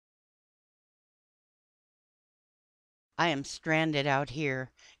I am stranded out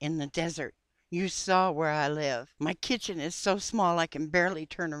here in the desert. You saw where I live. My kitchen is so small I can barely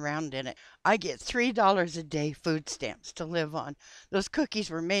turn around in it. I get $3 a day food stamps to live on. Those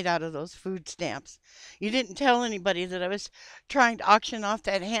cookies were made out of those food stamps. You didn't tell anybody that I was trying to auction off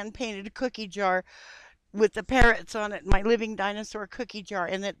that hand-painted cookie jar with the parrots on it, my living dinosaur cookie jar,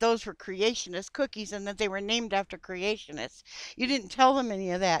 and that those were creationist cookies and that they were named after creationists. You didn't tell them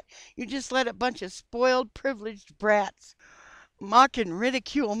any of that. You just let a bunch of spoiled, privileged brats mock and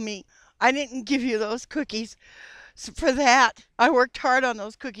ridicule me. I didn't give you those cookies for that. I worked hard on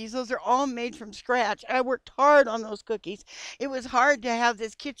those cookies. Those are all made from scratch. I worked hard on those cookies. It was hard to have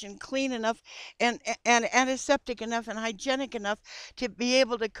this kitchen clean enough and antiseptic enough and hygienic enough to be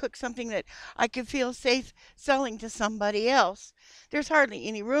able to cook something that I could feel safe selling to somebody else. There's hardly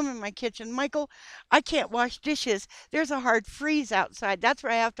any room in my kitchen. Michael, I can't wash dishes. There's a hard freeze outside. That's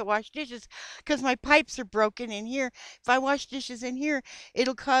where I have to wash dishes because my pipes are broken in here. If I wash dishes in here,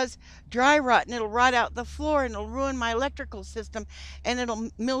 it'll cause dry rot and it'll rot out the floor and it'll ruin my electrical system and it'll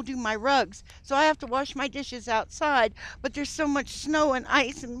mildew my rugs. So I have to wash my dishes outside, but there's so much snow and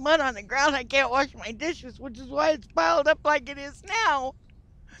ice and mud on the ground I can't wash my dishes, which is why it's piled up like it is now.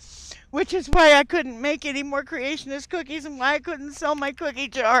 Which is why I couldn't make any more creationist cookies and why I couldn't sell my cookie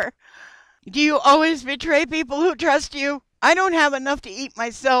jar. Do you always betray people who trust you? I don't have enough to eat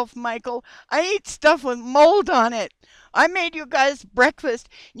myself, Michael. I eat stuff with mold on it. I made you guys breakfast.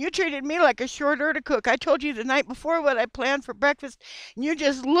 You treated me like a short order cook. I told you the night before what I planned for breakfast, and you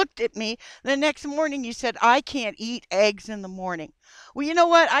just looked at me. The next morning you said, I can't eat eggs in the morning. Well, you know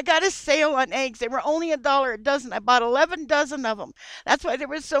what? I got a sale on eggs. They were only $1 a dozen. I bought 11 dozen of them. That's why there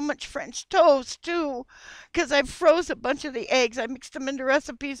was so much French toast, too, because I froze a bunch of the eggs. I mixed them into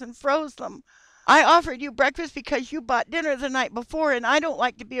recipes and froze them. I offered you breakfast because you bought dinner the night before, and I don't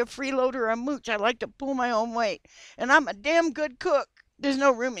like to be a freeloader or a mooch. I like to pull my own weight, and I'm a damn good cook. There's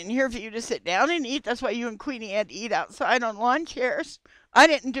no room in here for you to sit down and eat. That's why you and Queenie had to eat outside on lawn chairs. I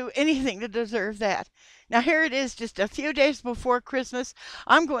didn't do anything to deserve that. Now here it is, just a few days before Christmas.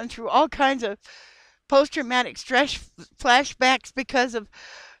 I'm going through all kinds of post-traumatic stress flashbacks because of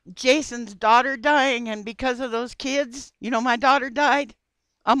Jason's daughter dying and because of those kids. You know, my daughter died.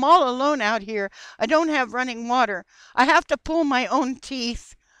 I'm all alone out here. I don't have running water. I have to pull my own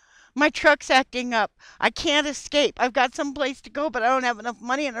teeth. My truck's acting up. I can't escape. I've got some place to go, but I don't have enough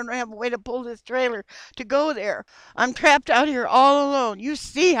money and I don't have a way to pull this trailer to go there. I'm trapped out here all alone. You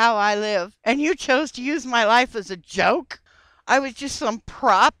see how I live. And you chose to use my life as a joke? I was just some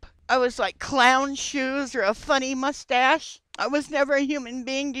prop. I was like clown shoes or a funny mustache. I was never a human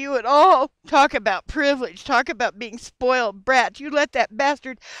being to you at all. Talk about privilege. Talk about being spoiled brats. You let that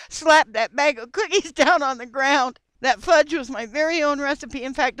bastard slap that bag of cookies down on the ground. That fudge was my very own recipe.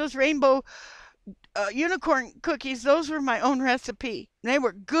 In fact, those rainbow unicorn cookies, those were my own recipe. They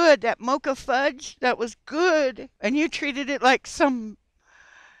were good. That mocha fudge, that was good. And you treated it like some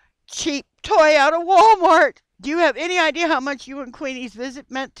cheap toy out of Walmart. Do you have any idea how much you and Queenie's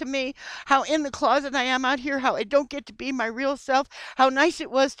visit meant to me? How in the closet I am out here, how I don't get to be my real self, how nice it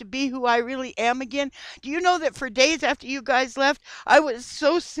was to be who I really am again? Do you know that for days after you guys left, I was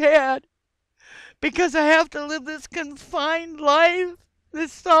so sad because I have to live this confined life,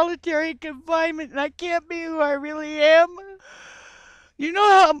 this solitary confinement, and I can't be who I really am? You know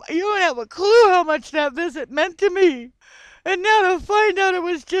how, you don't have a clue how much that visit meant to me. And now to find out it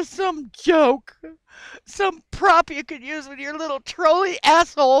was just some joke. Some prop you could use with your little trolly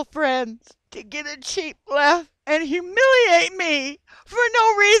asshole friends to get a cheap laugh and humiliate me for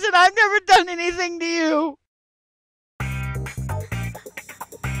no reason. I've never done anything to you.